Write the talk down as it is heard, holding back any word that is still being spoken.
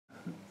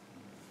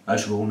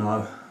As you all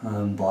know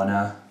by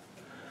now,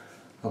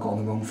 I got on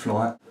the wrong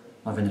flight.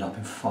 I've ended up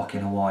in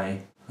fucking Hawaii.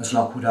 As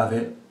luck would have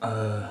it,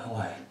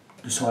 I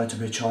decided to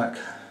hitchhike,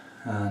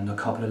 and a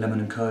couple of lemon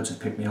and curds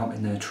have picked me up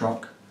in their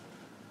truck.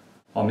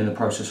 I'm in the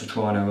process of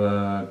trying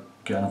to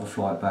get another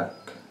flight back,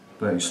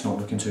 but it's not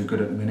looking too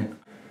good at the minute.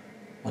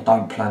 I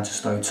don't plan to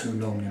stay too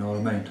long, you know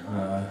what I mean?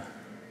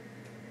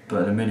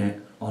 But at the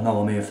minute, I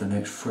know I'm here for the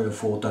next 3 or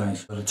 4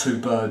 days. The 2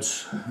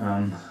 birds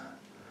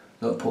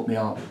that put me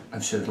up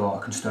have said like, I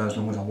can stay as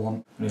long as I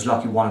want. And it's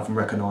lucky one of them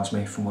recognised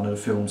me from one of the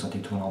films I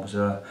did when I was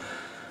here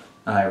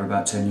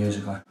about 10 years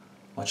ago.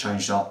 I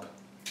changed up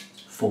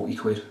 40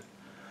 quid,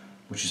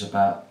 which is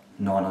about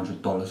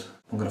 $900.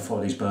 I'm going to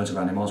follow these birds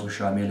around. They might as well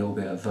show me a little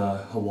bit of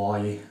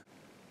Hawaii.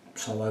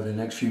 So over the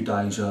next few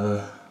days,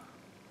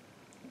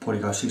 probably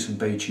go see some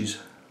beaches.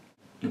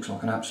 Looks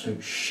like an absolute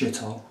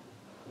shithole,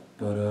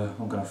 but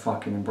I'm going to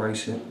fucking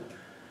embrace it.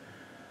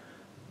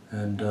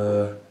 And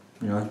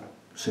you know,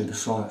 see the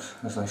sights,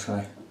 as they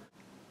say.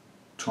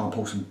 Try and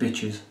pull some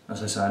bitches,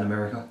 as they say in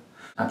America.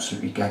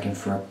 Absolutely gagging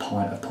for a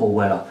pint of Paul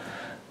Weller.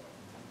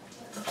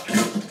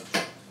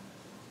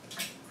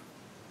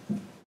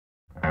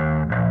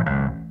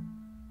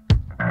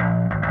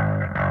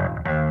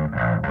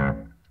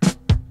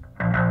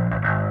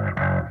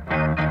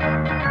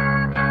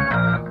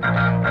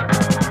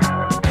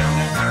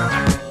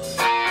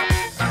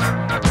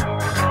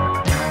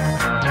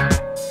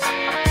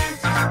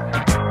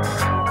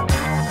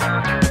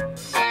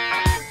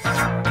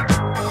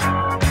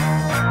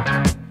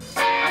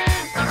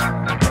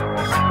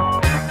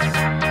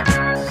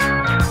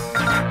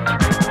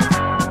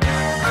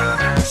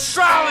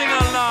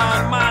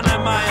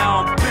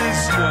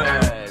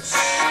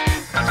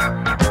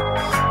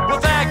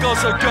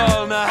 A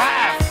girl and a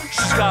half,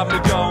 she's got me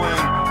going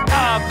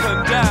up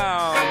and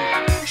down.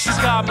 She's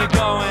got me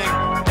going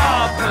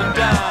up and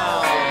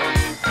down.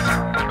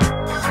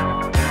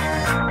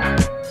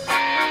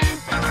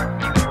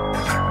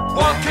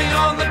 Walking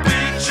on the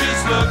beaches,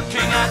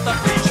 looking at the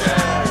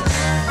beaches.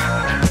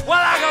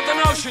 Well, I got the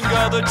notion,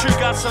 girl, that you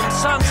got some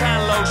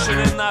suntan lotion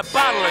in that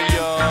bottle of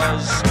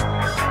yours.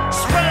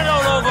 Spread it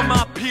all over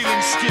my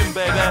peeling skin,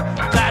 baby.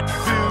 That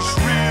feels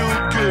real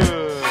good.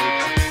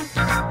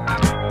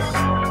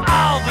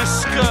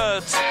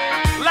 Skirt,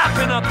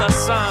 lapping up the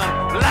sun,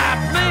 lap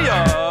me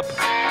up.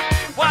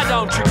 Why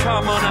don't you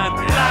come on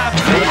and lap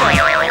me up?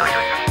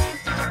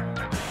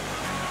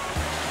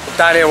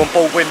 Down here on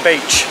Baldwin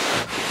Beach,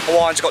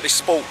 Hawaiian's got this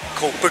sport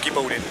called boogie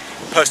boarding.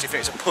 Personally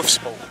think it's a puff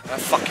sport. How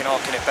fucking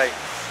hard can it be?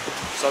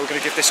 So we're going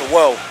to give this a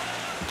whirl. Down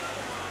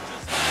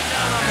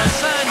on the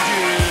sand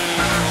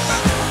dunes,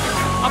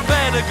 I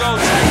better go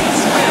take a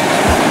swim,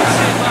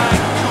 see if I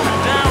can cool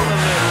down a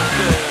little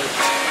bit.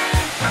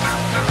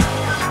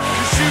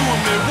 You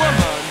and me,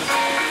 woman,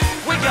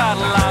 we got a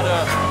lot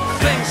of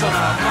things on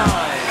our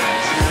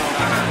minds, you know what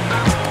I mean?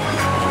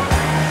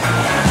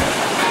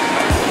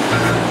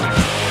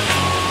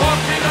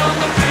 Walking on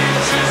the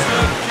beaches,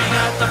 looking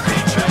at the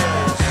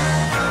beaches.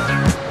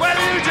 Well,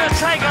 you just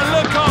take a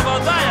look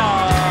over there.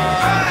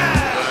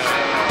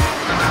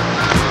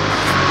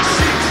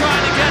 She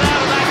trying to get out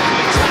of that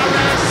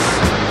clitoris.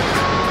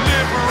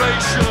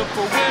 Liberation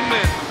for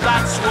women,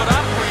 that's what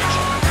I preach,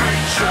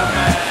 preacher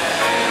man.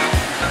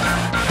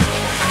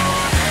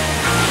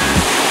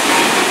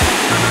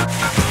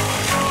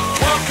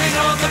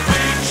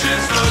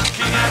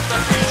 Looking at the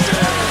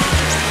beaches.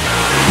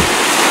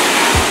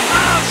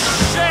 Oh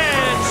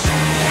shit!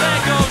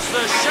 There goes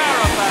the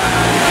sheriff.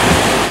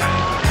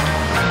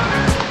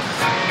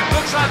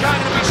 Looks like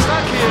I'm gonna be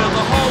stuck here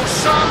the whole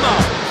summer.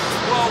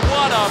 Well,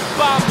 what a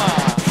bummer.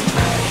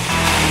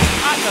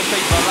 I could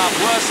think of a lot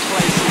worse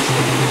places.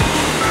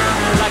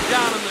 Like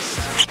down in the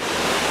street.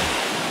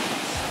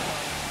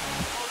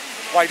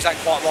 Waves ain't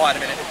quite right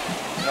in a minute.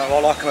 No, I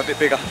like them a bit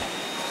bigger.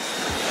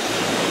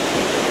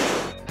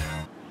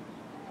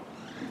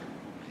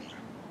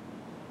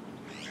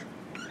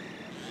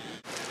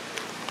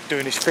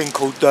 Doing this thing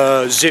called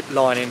zip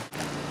lining.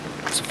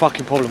 It's a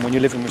fucking problem when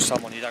you're living with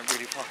someone you don't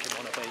really fucking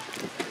want to be.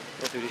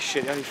 I do this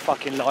shit. The only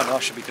fucking lining I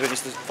should be doing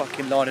is the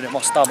fucking lining in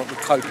my stomach with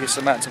copious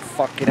amounts of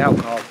fucking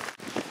alcohol.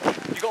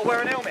 You got to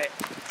wear an helmet.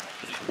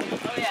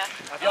 Oh yeah.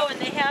 Oh,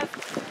 and they have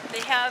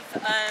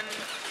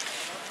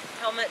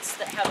helmets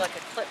that have like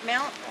a clip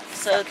mount,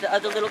 so the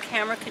other little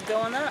camera could go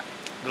on that.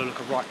 I'm gonna look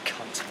a right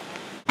cunt.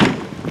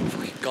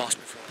 Fucking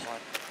gasping for a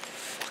pint.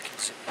 Fucking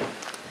zip lining.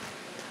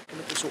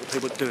 Look at the sort of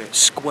people that do it.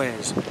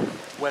 Squares,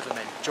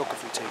 weathermen,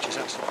 geography teachers,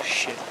 that sort of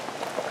shit.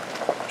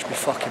 Should be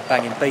fucking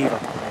banging beaver,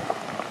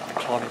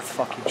 climbing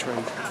fucking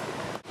trees.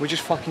 We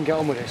just fucking get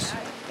on with this.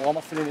 Why am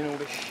I filling in all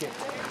this shit?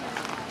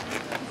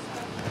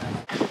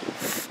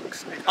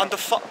 Under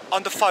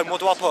phone, what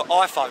do I put?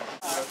 iPhone.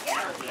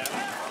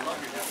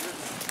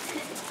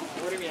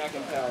 What do you mean I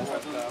can tell?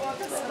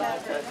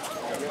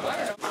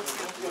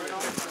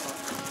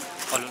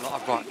 I look like a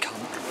right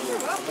cunt.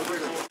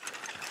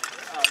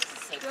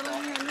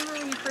 Remember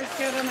when you first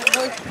got on that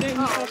voice thing?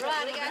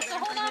 Alright, guys, so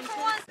hold on for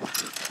one.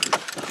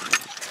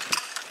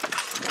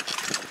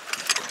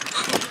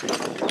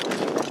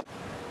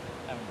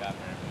 Haven't got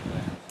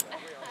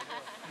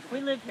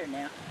we live here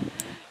now.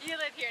 You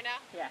live here now?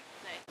 Yeah.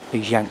 Nice.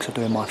 These yanks are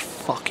doing my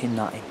fucking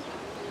nutting.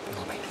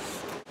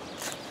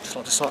 Just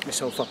like to psych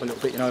myself up a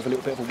little bit, you know, have a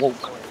little bit of a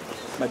walk.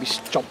 Maybe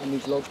jump on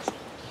these logs.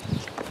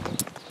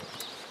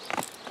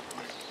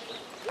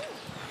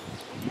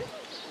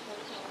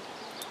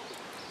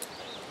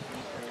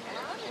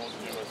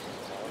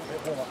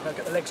 Now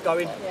get the legs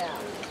going. Yeah.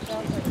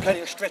 Plenty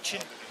of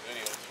stretching.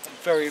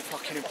 Very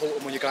fucking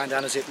important when you're going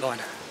down a zip line.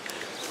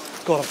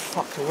 God, I'm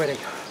fucked already.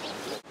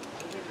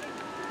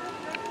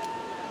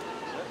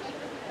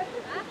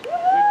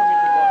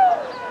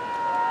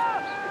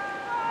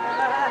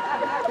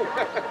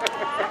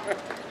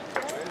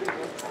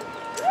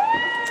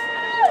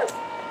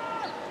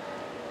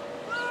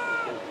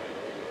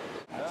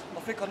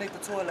 I think I need the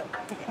toilet.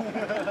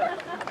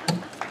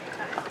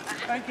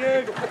 Thank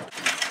you.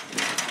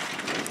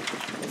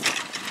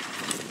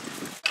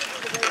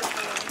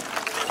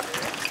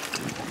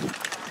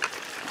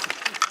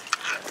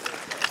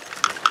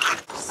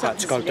 About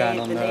to go down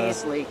on the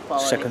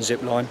second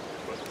zip line.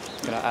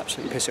 I'm going to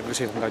absolutely piss it. We'll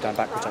see if I can go down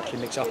backwards,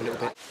 actually mix up a little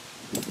bit.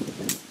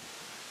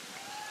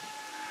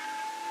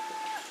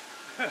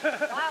 Wow,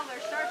 they're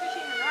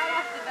starfishing right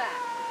off the bat.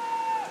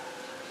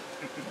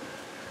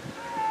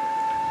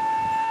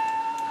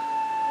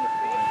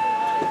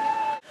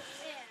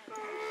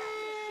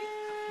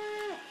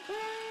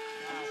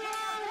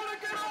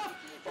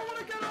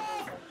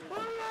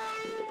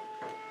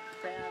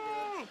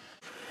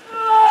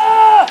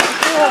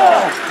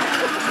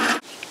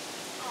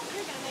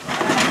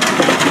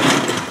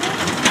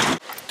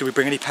 Do we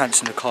bring any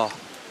pants in the car?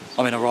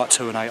 I'm in a right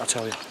 2 and 8, I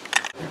tell you.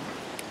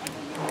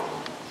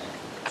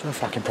 It's no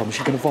fucking problem,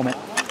 she's gonna vomit.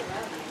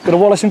 Gonna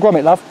Wallace and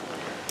Gromit, love?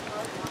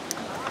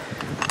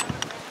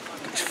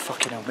 Get this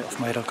fucking helmet off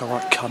me, like a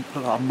right cunt,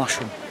 look like a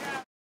mushroom.